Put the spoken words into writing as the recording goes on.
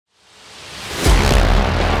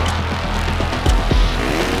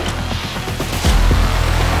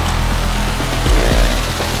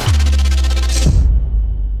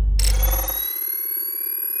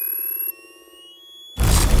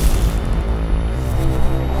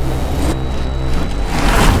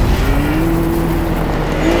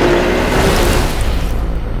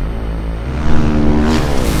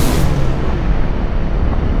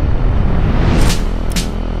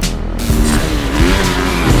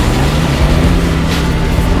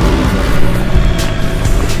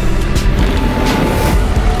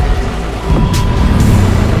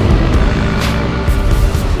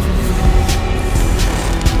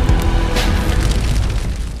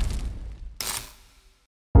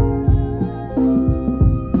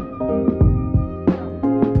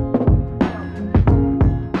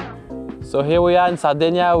So here we are in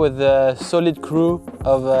Sardinia with a solid crew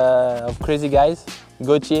of crazy guys.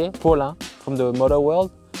 Gautier Paulin from the motor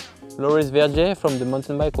world, Loic Vergier from the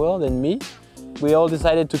mountain bike world, and me. We all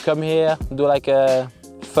decided to come here, do like a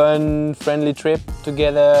fun, friendly trip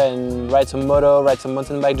together and ride some moto, ride some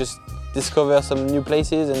mountain bike, just discover some new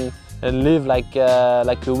places and live like a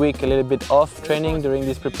week, a little bit off training during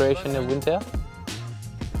this preparation of winter.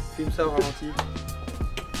 Filme ça au ralenti.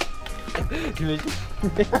 We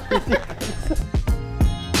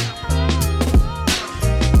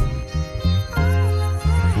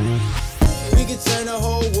can turn the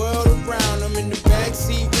whole world around. I'm in the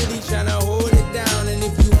backseat, really trying to hold it down. And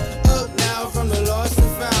if you up now from the lost and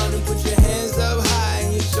found, and put your hands up high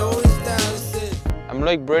and your shoulders down. I'm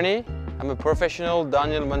Loic Bruni. I'm a professional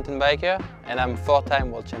downhill mountain biker and I'm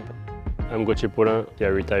 4-time world champion. I'm Gautier Paulin. I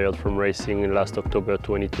retired from racing last October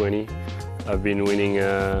 2020. I've been winning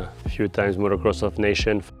a few times Motocross of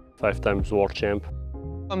Nation, 5 times world champ.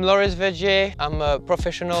 I'm Loic Vergier. I'm a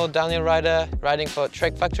professional downhill rider riding for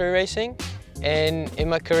Trek Factory Racing. And in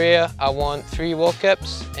my career, I won 3 World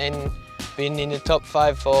Cups and been in the top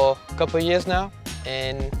 5 for a couple of years now.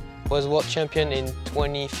 And was world champion in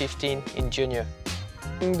 2015 in junior.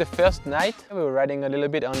 The first night, we were riding a little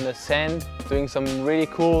bit on the sand, doing some really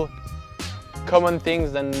cool common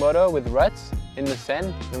things than moto with ruts in the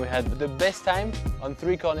sand. And we had the best time on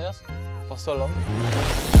 3 corners for so long.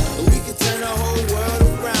 We can turn the whole world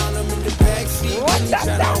around. I'm in the backseat, really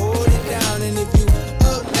trying to hold it down. And if you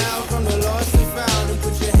up now from the lost and found, and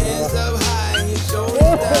put your hands up high and your shoulders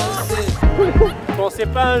down. Je pensais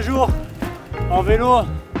pas un jour en vélo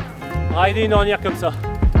rider une ornière comme ça.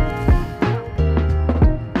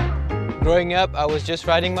 Growing up, I was just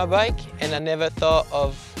riding my bike and I never thought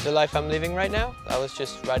of the life I'm living right now. I was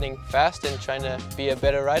just riding fast and trying to be a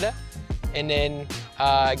better rider. And then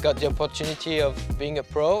I got the opportunity of being a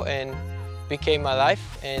pro and became my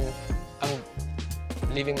life, and I'm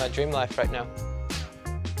living my dream life right now.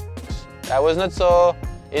 I was not so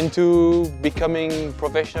into becoming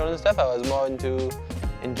professional and stuff. I was more into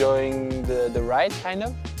enjoying the ride, kind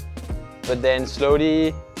of. But then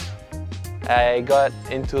slowly I got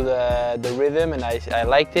into the rhythm and I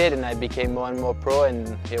liked it, and I became more and more pro,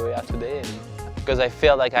 and here we are today. And because I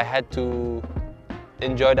felt like I had to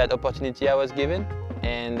enjoy that opportunity I was given,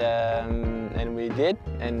 and we did,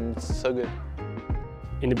 and it's so good.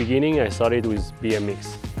 In the beginning, I started with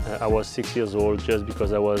BMX. I was 6 years old just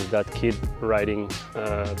because I was that kid riding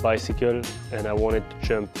a bicycle and I wanted to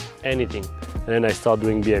jump anything. And then I started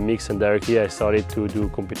doing BMX and directly I started to do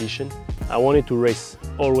competition. I wanted to race,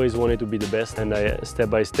 always wanted to be the best, and step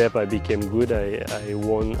by step I became good.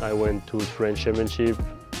 I went to French Championship,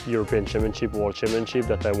 European Championship, World Championship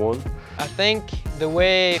that I won. I think the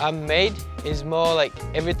way I'm made is more like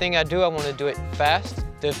everything I do, I want to do it fast.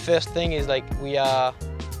 The first thing is like we are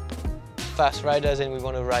fast riders and we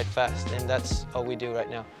want to ride fast, and that's all we do right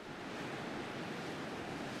now.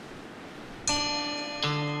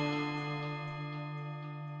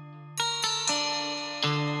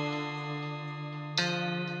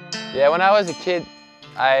 Yeah, when I was a kid,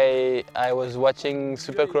 I was watching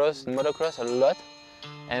Supercross and motocross a lot,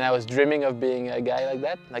 and I was dreaming of being a guy like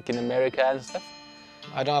that, like in America and stuff.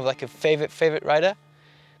 I don't have like a favorite rider,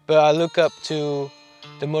 but I look up to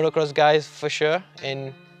the motocross guys for sure,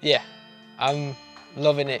 and yeah, I'm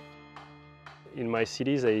loving it. In my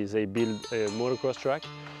city, they built a motocross track,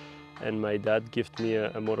 and my dad gifted me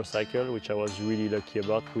a motorcycle, which I was really lucky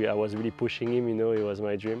about. I was really pushing him, you know, it was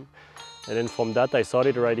my dream. And then from that, I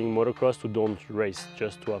started riding motocross to don't race,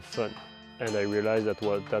 just to have fun. And I realized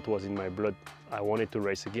that was in my blood. I wanted to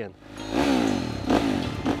race again.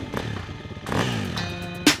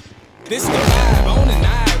 This is the vibe on the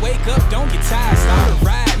night. Wake up, don't get tired. Start a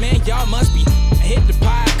ride, man. Y'all must be hit the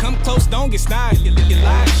pie. Come close, don't get snide. Your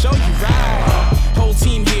live, show you ride. Whole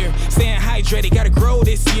team here, staying hydrated. Gotta grow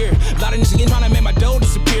this year. A lot of niggas again trying to make my dough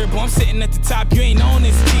disappear. But I'm sitting at the top, you ain't on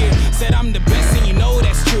this tier. Said I'm the best, and you know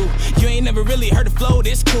that's true. You ain't never really heard the flow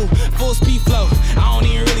this cool. Full speed flow. I don't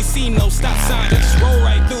even really see no stop sign. Just roll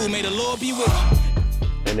right through. May the Lord be with you.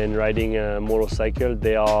 And then riding a motorcycle,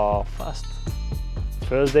 they are fast.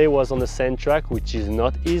 First day was on the sand track, which is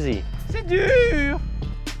not easy. C'est dur!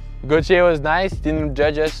 Gautier was nice, he didn't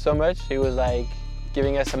judge us so much. He was like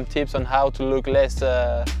giving us some tips on how to look less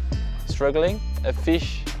struggling, a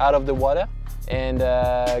fish out of the water. And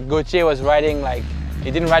Gautier was riding like,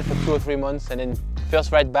 he didn't ride for 2 or 3 months, and then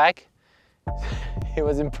first ride back, it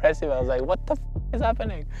was impressive. I was like, what the f is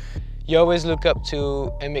happening? You always look up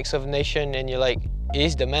to MX of Nation and you're like,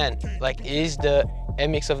 he's the man. Like, he's the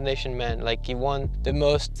MX of Nation man. Like, he won the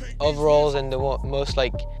most overalls and the most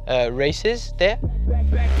like races there.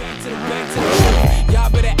 Y'all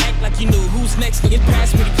better act like you knew who's next to get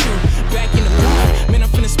past me the queue. Back in the booth, man, I'm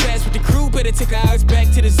finna spaz with the crew. Better take our eyes back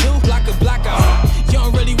to the zoo. Block a blackout. You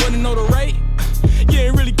don't really wanna know the rate. You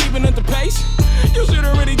ain't really keeping up the pace. You should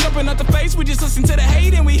already jumping out the face. We just listen to the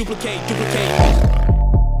hate and we duplicate.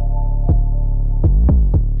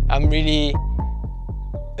 I'm really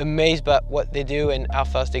amazed by what they do and how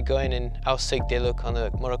fast they're going and how sick they look on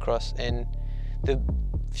the motocross. And the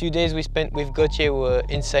few days we spent with Gautier were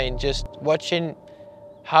insane. Just watching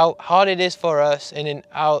how hard it is for us and then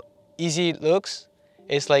how easy it looks.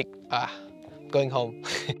 It's like, going home.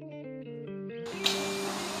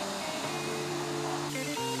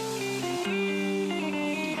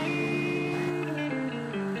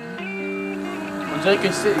 On dirait que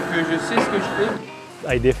je sais ce que je fais.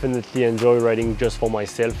 I definitely enjoy riding just for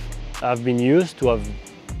myself. I've been used to have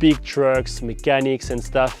big trucks, mechanics and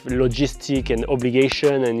stuff, logistic and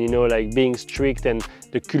obligation and like being strict and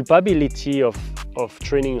the culpability of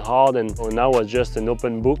training hard, and now was just an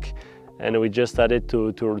open book and we just started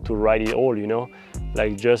to ride it all,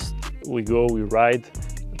 like just we go, we ride,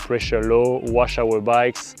 pressure low, wash our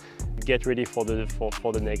bikes, get ready for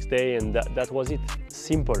the next day, and that was it.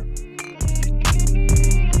 Simple.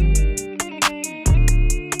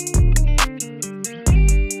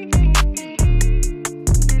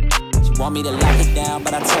 Want me to lock it down,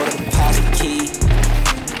 but I told her to pass the key.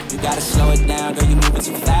 You gotta slow it down, girl, you moving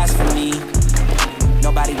too fast for me.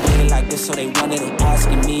 Nobody did it like this, so they wanted it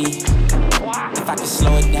asking me if I could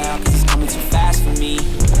slow it down, cause it's coming too fast for me.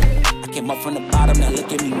 I came up from the bottom, now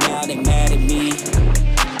look at me now, they mad at me.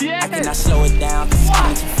 I cannot slow it down, cause it's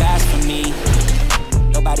coming too fast for me.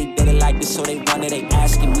 Nobody did it like this, so they wanted it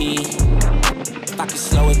asking me if I could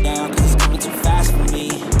slow it down, cause it's coming too fast for me.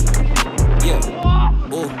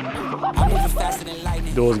 Yeah. Ooh.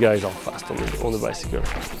 Those guys are fast on the bicycle.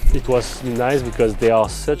 It was nice because they are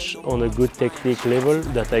such on a good technique level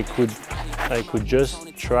that I could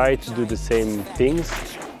just try to do the same things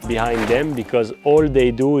behind them, because all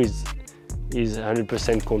they do is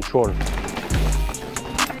 100% control.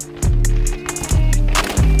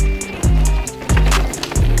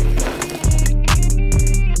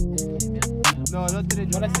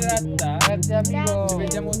 Buona serata, grazie amico. Ci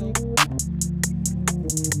vediamo dopo.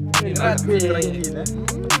 Tranquille.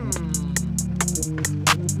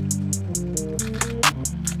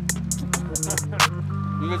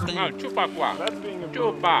 Chupa qua.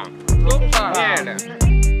 Chupa. Miele.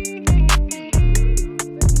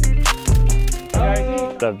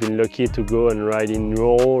 I've been lucky to go and ride in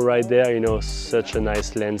Roll right there, such a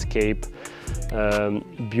nice landscape,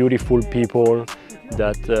 beautiful people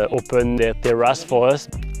that open their terrace for us.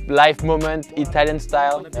 Life moment, Italian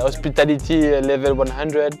style, hospitality level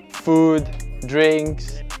 100, food,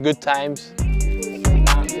 drinks, good times.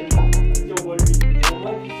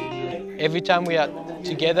 Every time we are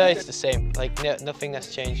together, it's the same. Like nothing has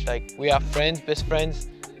changed. Like we are friends, best friends,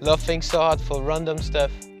 laughing so hard for random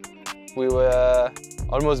stuff. We were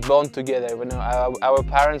almost born together. Our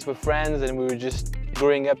parents were friends and we were just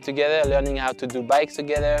growing up together, learning how to do bikes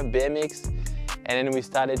together, BMX, and then we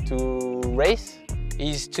started to race.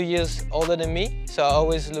 He's 2 years older than me, so I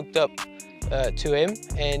always looked up to him,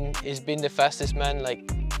 and he's been the fastest man,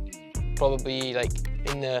 probably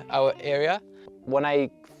in our area. When I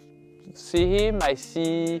see him, I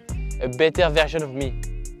see a better version of me,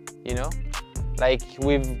 Like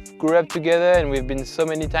we've grew up together and we've been so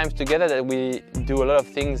many times together that we do a lot of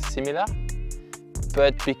things similar.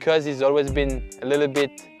 But because he's always been a little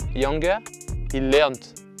bit younger, he learned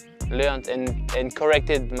and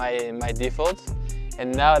corrected my defaults.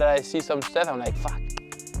 And now that I see some stuff, I'm like, fuck,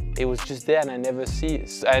 it was just there and I never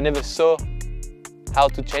saw how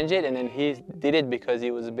to change it. And then he did it because he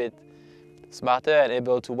was a bit smarter and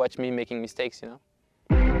able to watch me making mistakes,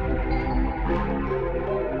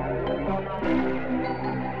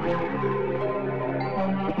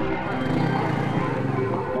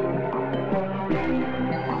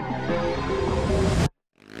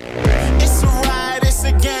 It's a ride, it's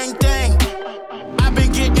a gang thing. I've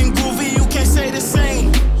been getting groovy, you can't say the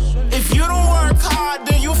same. If you don't work hard,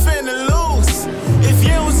 then you finna lose. If you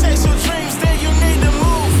don't chase your dreams, then you need to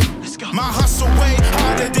move. My hustle way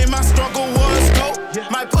harder than my struggle was, go.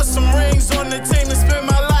 Might put some rings on the team and spend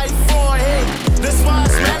my life for it. This why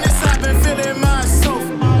it's madness, I've been feeling myself.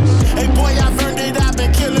 Hey boy, I've earned it, I've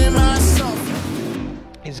been killing myself.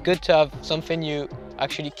 It's good to have something you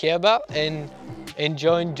actually care about and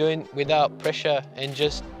enjoy doing without pressure and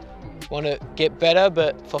just want to get better,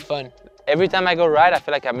 but for fun. Every time I go ride, I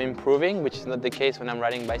feel like I'm improving, which is not the case when I'm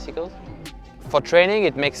riding bicycles. For training,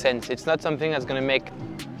 it makes sense. It's not something that's going to make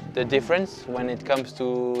the difference when it comes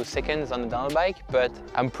to seconds on the downhill bike, but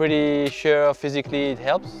I'm pretty sure physically it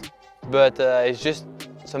helps. But it's just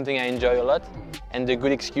something I enjoy a lot, and the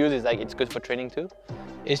good excuse is like it's good for training too.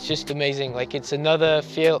 It's just amazing. Like, it's another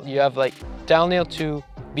field. You have like downhill to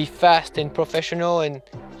be fast and professional, and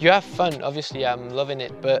you have fun. Obviously, I'm loving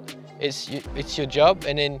it, but it's your job,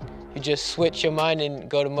 and then you just switch your mind and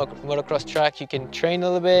go to motocross track. You can train a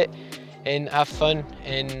little bit and have fun,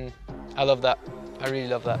 and I love that. I really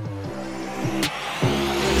love that.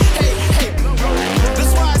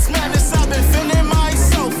 That's why it's madness, I've been feeling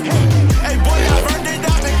myself. Hey boy, I've earned it,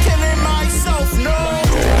 I've been killing myself. No, I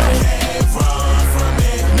can't run from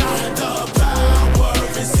it. Not the power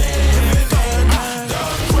is in it. The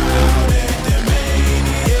crowd and the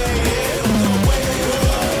mania, the way it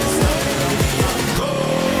was, I'm gone.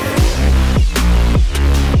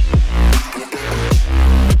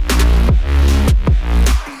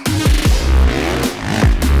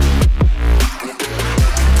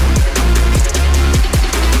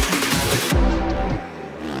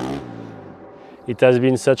 It has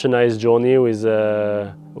been such a nice journey with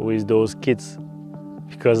those kids,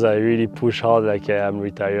 because I really push hard like I'm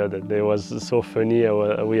retired. It was so funny.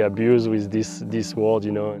 We abused with this word,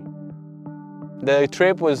 you know. The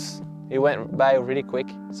trip it went by really quick,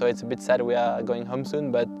 so it's a bit sad we are going home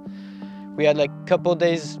soon, but We had like a couple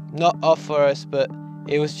days not off for us, but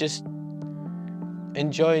it was just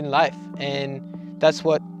enjoying life, and that's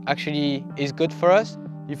what actually is good for us.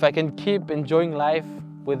 if I can keep enjoying life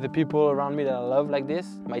with the people around me that I love like this,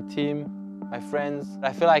 my team, my friends,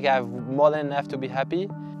 I feel like I have more than enough to be happy.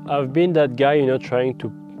 I've been that guy, you know, trying to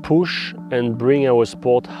push and bring our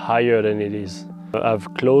sport higher than it is.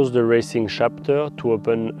 I've closed the racing chapter to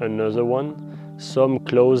open another one. Some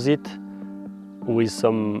close it with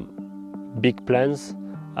some big plans.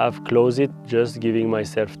 I've closed it just giving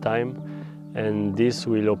myself time, and this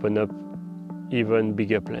will open up even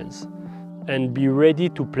bigger plans. And be ready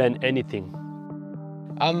to plan anything.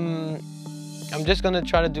 I'm just gonna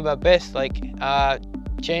try to do my best, like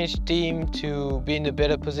change team to be in a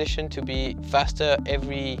better position to be faster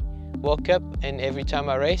every World Cup and every time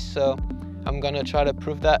I race. So I'm gonna try to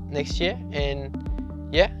prove that next year, and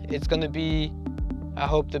yeah, it's gonna be, I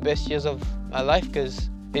hope, the best years of my life, because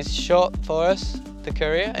it's short for us, the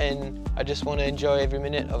career, and I just want to enjoy every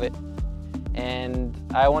minute of it. And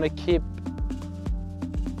I want to keep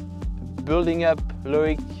building up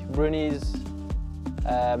Loic Bruni's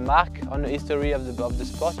mark on the history of the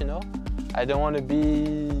sport, you know. I don't want to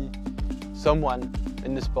be someone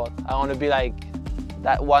in the sport. I want to be like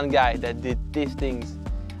that one guy that did these things.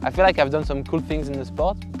 I feel like I've done some cool things in the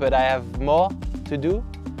sport, but I have more to do,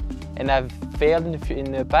 and I've failed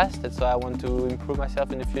in the past. That's why I want to improve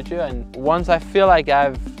myself in the future. And once I feel like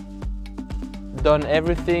I've done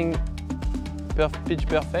everything pitch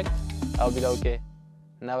perfect, I'll be like, okay,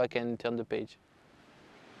 now I can turn the page.